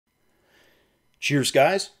Cheers,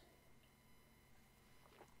 guys.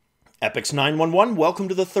 Epix 911, welcome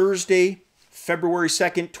to the Thursday, February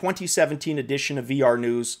 2nd, 2017 edition of VR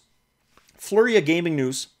News. Flurry of gaming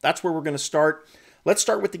news, that's where we're going to start. Let's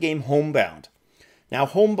start with the game Homebound. Now,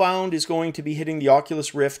 Homebound is going to be hitting the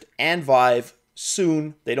Oculus Rift and Vive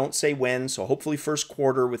soon. They don't say when, so hopefully first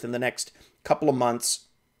quarter within the next couple of months.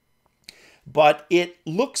 But it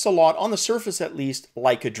looks a lot, on the surface at least,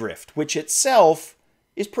 like Adrift, which itself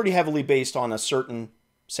is pretty heavily based on a certain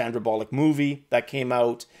Sandra Bullock movie that came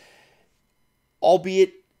out.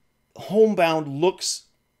 Albeit, Homebound looks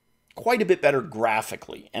quite a bit better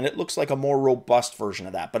graphically, and it looks like a more robust version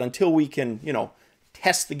of that. But until we can,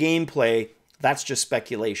 test the gameplay, that's just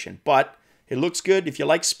speculation. But it looks good. If you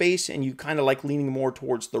like space and you kind of like leaning more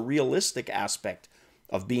towards the realistic aspect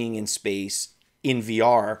of being in space in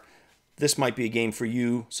VR, this might be a game for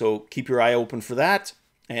you. So keep your eye open for that,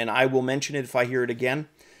 and I will mention it if I hear it again.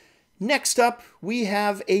 Next up, we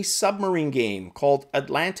have a submarine game called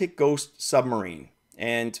Atlantic Ghost Submarine.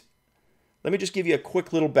 And let me just give you a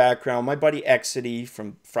quick little background. My buddy Exity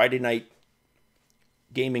from Friday Night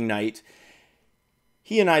Gaming Night,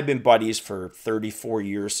 he and I have been buddies for 34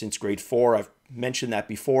 years, since grade 4. I've mentioned that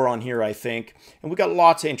before on here, I think. And we got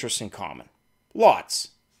lots of interests in common. Lots.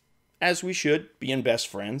 As we should, being best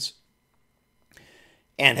friends.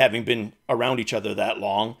 And having been around each other that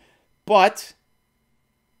long. But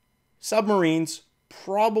submarines,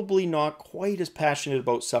 probably not quite as passionate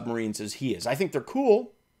about submarines as he is. I think they're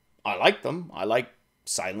cool. I like them. I like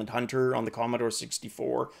Silent Hunter on the Commodore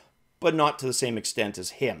 64, but not to the same extent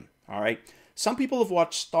as him. All right. Some people have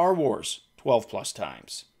watched Star Wars 12 plus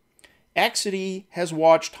times. Exity has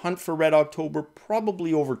watched Hunt for Red October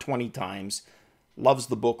probably over 20 times. Loves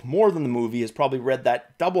the book more than the movie. Has probably read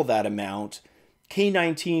that double that amount.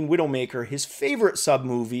 K-19 Widowmaker, his favorite sub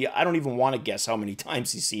movie. I don't even want to guess how many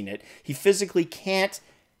times he's seen it. He physically can't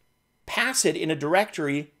pass it in a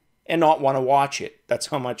directory and not want to watch it. That's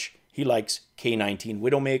how much he likes K-19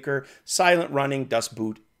 Widowmaker, Silent Running, Dust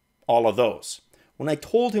Boot, all of those. When I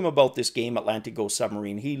told him about this game, Atlantic Ghost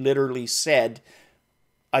Submarine, he literally said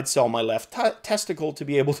I'd sell my left testicle to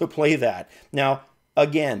be able to play that. Now,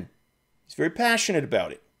 again, he's very passionate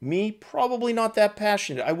about it. Me, probably not that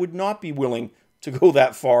passionate. I would not be willing to go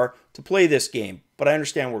that far to play this game, but I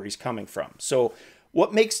understand where he's coming from. So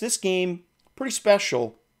what makes this game pretty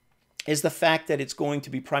special is the fact that it's going to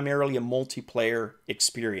be primarily a multiplayer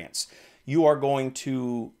experience. You are going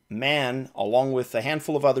to man, along with a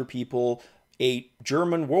handful of other people, a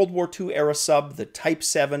German World War II era sub, the Type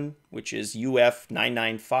 7, which is UF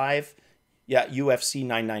 995. Yeah, UFC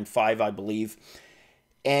 995, I believe.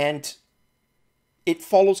 And it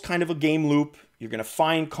follows kind of a game loop. You're going to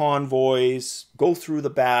find convoys, go through the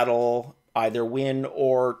battle, either win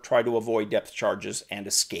or try to avoid depth charges and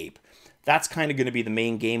escape. That's kind of going to be the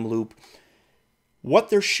main game loop. What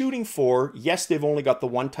they're shooting for, yes, they've only got the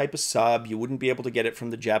one type of sub. You wouldn't be able to get it from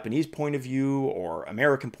the Japanese point of view or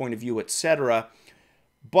American point of view, etc.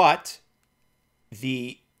 But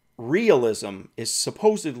the realism is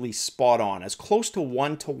supposedly spot on, as close to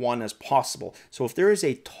 1-to-1 as possible. So if there is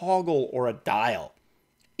a toggle or a dial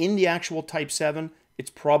in the actual Type 7, it's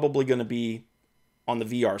probably going to be on the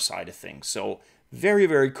VR side of things. So very,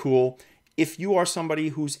 very cool. If you are somebody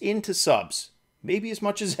who's into subs, maybe as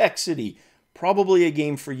much as Exity, probably a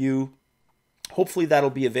game for you. Hopefully that'll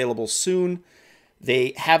be available soon.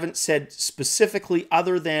 They haven't said specifically,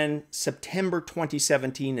 other than September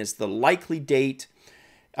 2017 is the likely date.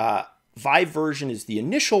 Vive version is the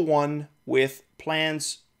initial one, with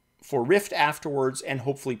plans for Rift afterwards, and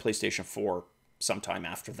hopefully PlayStation 4 sometime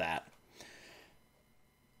after that.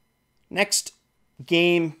 Next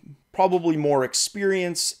game, probably more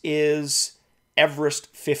experience, is Everest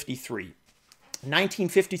 53.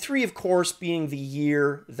 1953, of course, being the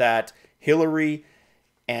year that Hillary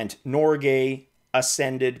and Norgay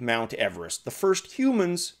ascended Mount Everest. The first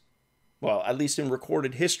humans, well, at least in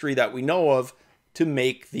recorded history that we know of, to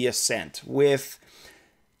make the ascent with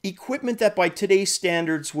equipment that by today's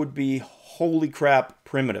standards would be, holy crap,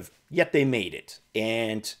 primitive. Yet they made it.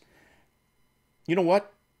 And you know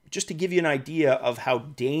what? Just to give you an idea of how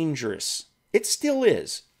dangerous it still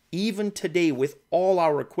is, even today with all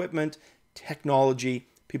our equipment, technology,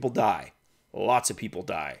 people die. Lots of people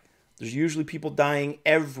die. There's usually people dying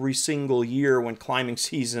every single year when climbing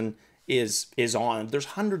season is on. There's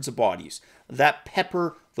hundreds of bodies that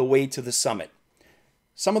pepper the way to the summit.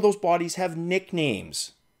 Some of those bodies have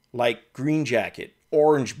nicknames like Green Jacket,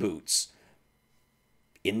 Orange Boots.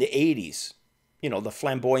 In the 80s, the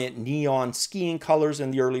flamboyant neon skiing colors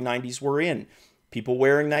in the early 90s were in. People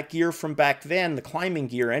wearing that gear from back then, the climbing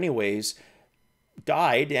gear anyways,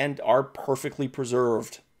 died and are perfectly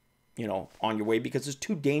preserved, you know, on your way because it's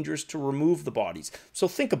too dangerous to remove the bodies. So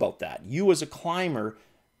think about that. You as a climber,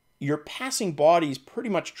 you're passing bodies pretty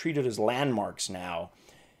much treated as landmarks now.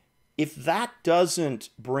 If that doesn't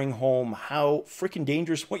bring home how freaking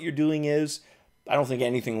dangerous what you're doing is, I don't think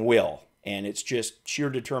anything will. And it's just sheer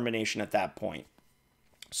determination at that point.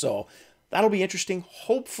 So that'll be interesting.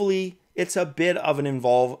 Hopefully it's a bit of an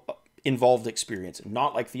involved experience,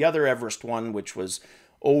 not like the other Everest one, which was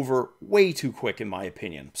over way too quick in my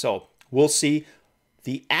opinion. So we'll see.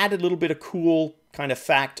 The added little bit of cool kind of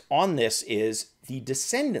fact on this is the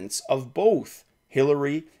descendants of both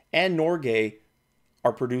Hillary and Norgay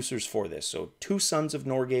are producers for this. So 2 sons of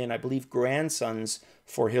Norgay and I believe grandsons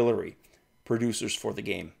for Hillary, producers for the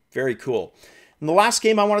game. Very cool. And the last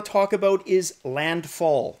game I want to talk about is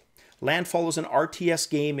Landfall. Landfall is an RTS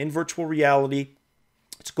game in virtual reality.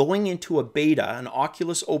 It's going into a beta, an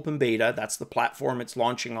Oculus open beta. That's the platform it's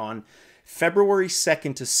launching on February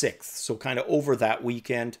 2nd to 6th. So kind of over that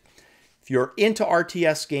weekend. If you're into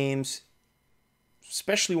RTS games,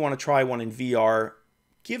 especially want to try one in VR,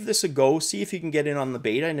 give this a go. See if you can get in on the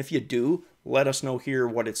beta. And if you do, let us know here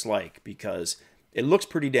what it's like because it looks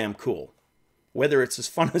pretty damn cool. Whether it's as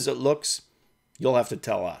fun as it looks, you'll have to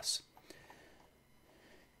tell us.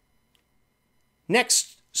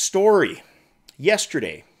 Next story.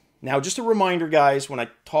 Yesterday. Now, just a reminder, guys, when I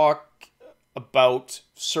talk about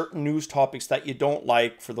certain news topics that you don't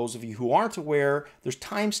like, for those of you who aren't aware, there's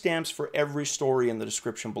timestamps for every story in the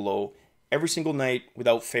description below. Every single night,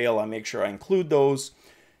 without fail, I make sure I include those.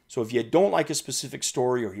 So if you don't like a specific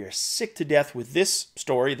story or you're sick to death with this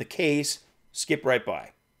story, the case, skip right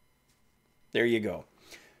by. There you go.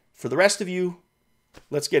 For the rest of you,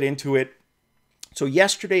 let's get into it. So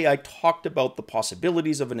yesterday I talked about the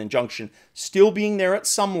possibilities of an injunction still being there at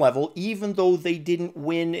some level, even though they didn't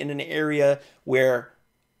win in an area where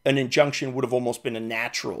an injunction would have almost been a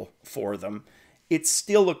natural for them. It's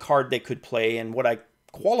still a card they could play, and what I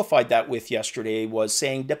qualified that with yesterday was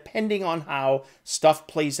saying depending on how stuff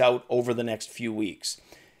plays out over the next few weeks.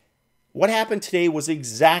 What happened today was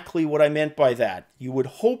exactly what I meant by that. You would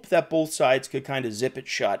hope that both sides could kind of zip it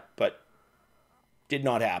shut, but did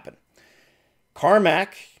not happen.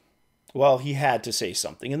 Carmack, well, he had to say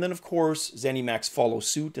something. And then, of course, Zenimax follows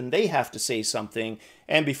suit, and they have to say something.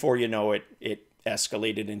 And before you know it, it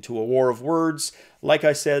escalated into a war of words. Like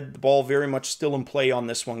I said, the ball very much still in play on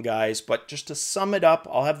this one, guys. But just to sum it up,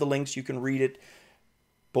 I'll have the links. You can read it.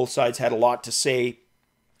 Both sides had a lot to say.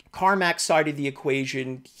 Carmack's side of the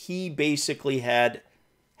equation, he basically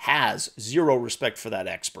has zero respect for that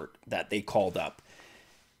expert that they called up.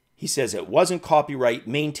 He says it wasn't copyright,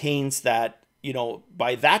 maintains that, you know,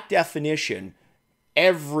 by that definition,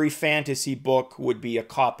 every fantasy book would be a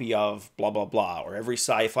copy of blah, blah, blah, or every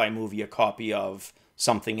sci-fi movie a copy of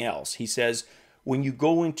something else. He says when you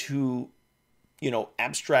go into, you know,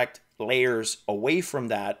 abstract layers away from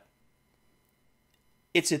that,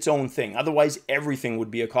 it's its own thing. Otherwise, everything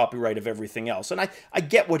would be a copyright of everything else. And I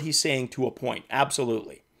get what he's saying to a point,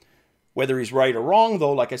 absolutely. Whether he's right or wrong,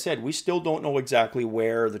 though, like I said, we still don't know exactly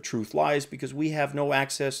where the truth lies because we have no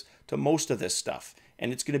access to most of this stuff.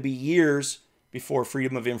 And it's going to be years before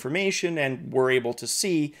freedom of information and we're able to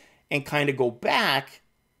see and kind of go back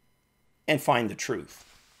and find the truth.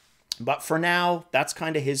 But for now, that's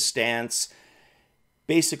kind of his stance.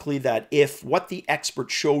 Basically that if what the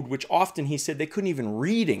expert showed, which often he said they couldn't even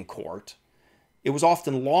read in court, it was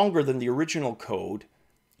often longer than the original code,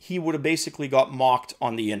 he would have basically got mocked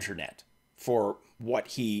on the internet for what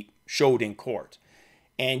he showed in court.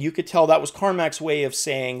 And you could tell that was Carmack's way of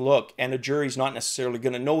saying, look, and a jury's not necessarily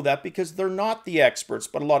going to know that because they're not the experts,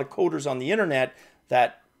 but a lot of coders on the internet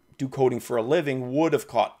that do coding for a living would have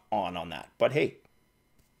caught on that. But hey,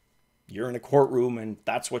 you're in a courtroom and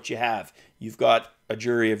that's what you have. You've got a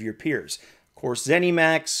jury of your peers. Of course,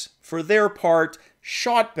 Zenimax, for their part,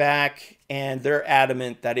 shot back and they're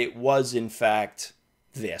adamant that it was in fact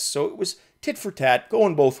this. So it was tit for tat,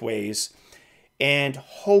 going both ways. And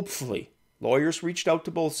hopefully, lawyers reached out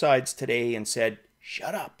to both sides today and said,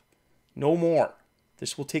 shut up, no more.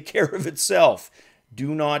 This will take care of itself.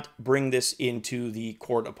 Do not bring this into the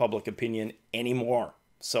court of public opinion anymore.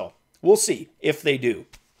 So we'll see if they do.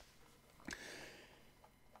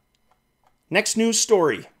 Next news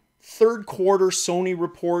story, third quarter Sony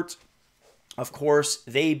report. Of course,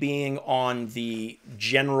 they being on the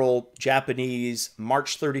general Japanese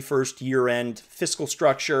March 31st year-end fiscal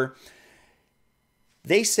structure.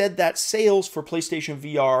 They said that sales for PlayStation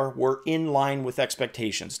VR were in line with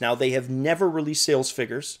expectations. Now, they have never released sales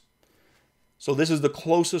figures, so this is the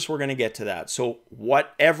closest we're going to get to that. So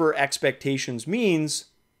whatever expectations means,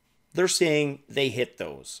 they're saying they hit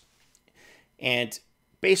those. And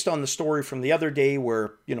based on the story from the other day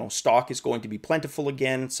where, stock is going to be plentiful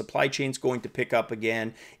again, supply chain's going to pick up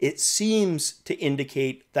again, it seems to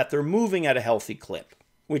indicate that they're moving at a healthy clip,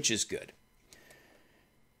 which is good.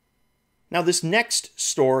 Now, this next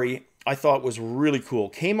story I thought was really cool.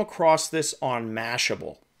 Came across this on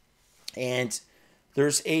Mashable. And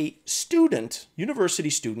there's a student, university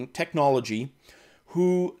student, technology,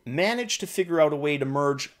 who managed to figure out a way to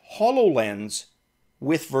merge Hololens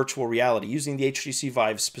with virtual reality using the HTC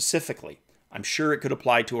Vive specifically. I'm sure it could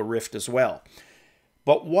apply to a Rift as well.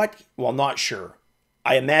 But not sure.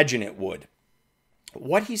 I imagine it would.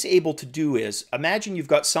 What he's able to do is, imagine you've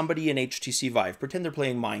got somebody in HTC Vive, pretend they're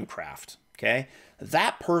playing Minecraft, okay?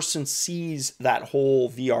 That person sees that whole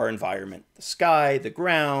VR environment, the sky, the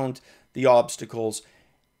ground, the obstacles,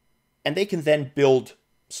 and they can then build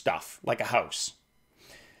stuff like a house.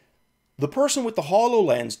 The person with the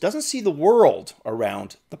HoloLens doesn't see the world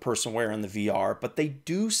around the person wearing the VR, but they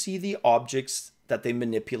do see the objects that they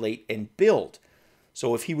manipulate and build.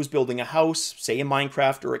 So if he was building a house, say in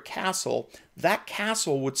Minecraft, or a castle, that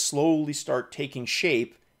castle would slowly start taking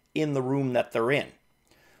shape in the room that they're in.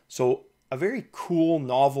 So a very cool,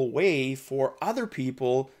 novel way for other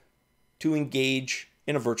people to engage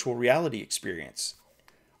in a virtual reality experience.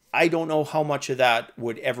 I don't know how much of that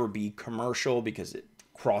would ever be commercial because it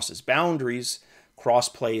crosses boundaries,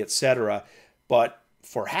 crossplay, etc. But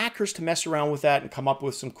for hackers to mess around with that and come up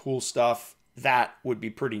with some cool stuff, that would be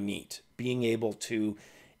pretty neat. Being able to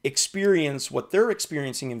experience what they're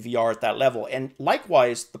experiencing in VR at that level. And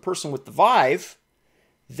likewise, the person with the Vive,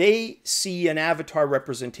 they see an avatar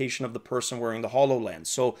representation of the person wearing the HoloLens.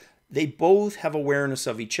 So they both have awareness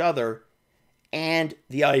of each other and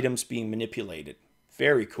the items being manipulated.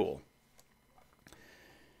 Very cool.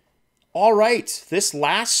 All right, this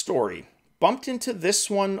last story. Bumped into this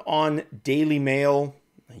one on Daily Mail,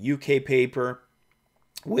 a UK paper,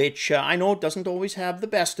 which I know doesn't always have the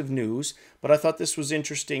best of news, but I thought this was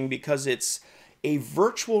interesting because it's a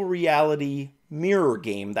virtual reality mirror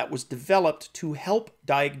game that was developed to help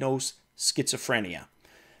diagnose schizophrenia.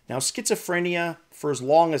 Now, schizophrenia, for as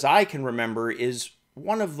long as I can remember, is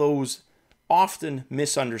one of those often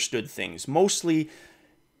misunderstood things. Mostly,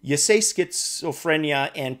 you say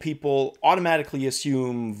schizophrenia and people automatically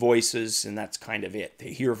assume voices, and that's kind of it.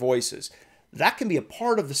 They hear voices. That can be a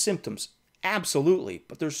part of the symptoms, absolutely,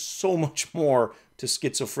 but there's so much more to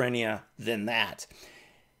schizophrenia than that.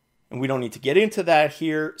 And we don't need to get into that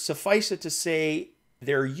here. Suffice it to say,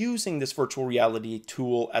 they're using this virtual reality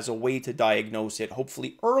tool as a way to diagnose it,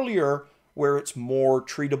 hopefully earlier, where it's more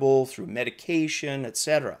treatable through medication,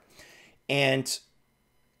 etc. And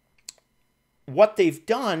what they've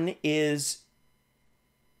done is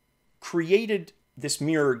created this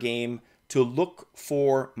mirror game to look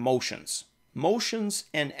for motions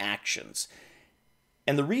and actions.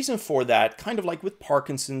 And the reason for that, kind of like with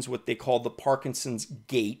Parkinson's, what they call the Parkinson's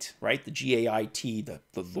gait, right? The GAIT,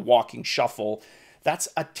 the walking shuffle. That's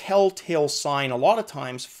a telltale sign a lot of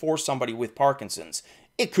times for somebody with Parkinson's.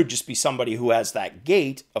 It could just be somebody who has that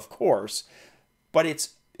gait, of course, but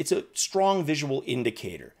it's a strong visual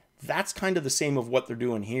indicator. That's kind of the same of what they're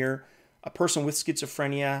doing here. A person with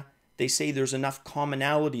schizophrenia, they say there's enough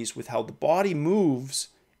commonalities with how the body moves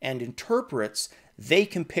and interprets, they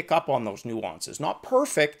can pick up on those nuances. Not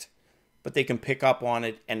perfect, but they can pick up on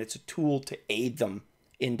it, and it's a tool to aid them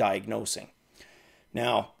in diagnosing.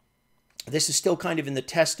 Now, this is still kind of in the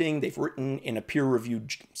testing. They've written in a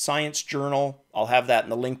peer-reviewed science journal. I'll have that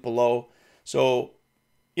in the link below. So,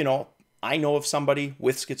 I know of somebody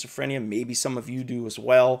with schizophrenia. Maybe some of you do as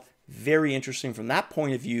well. Very interesting from that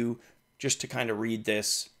point of view, just to kind of read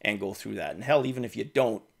this and go through that. And hell, even if you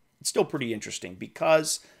don't, it's still pretty interesting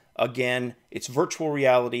because, again, it's virtual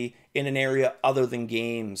reality in an area other than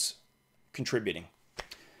games contributing.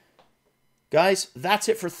 Guys, that's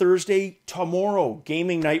it for Thursday. Tomorrow,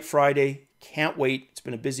 Gaming Night Friday. Can't wait. It's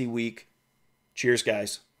been a busy week. Cheers,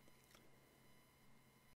 guys.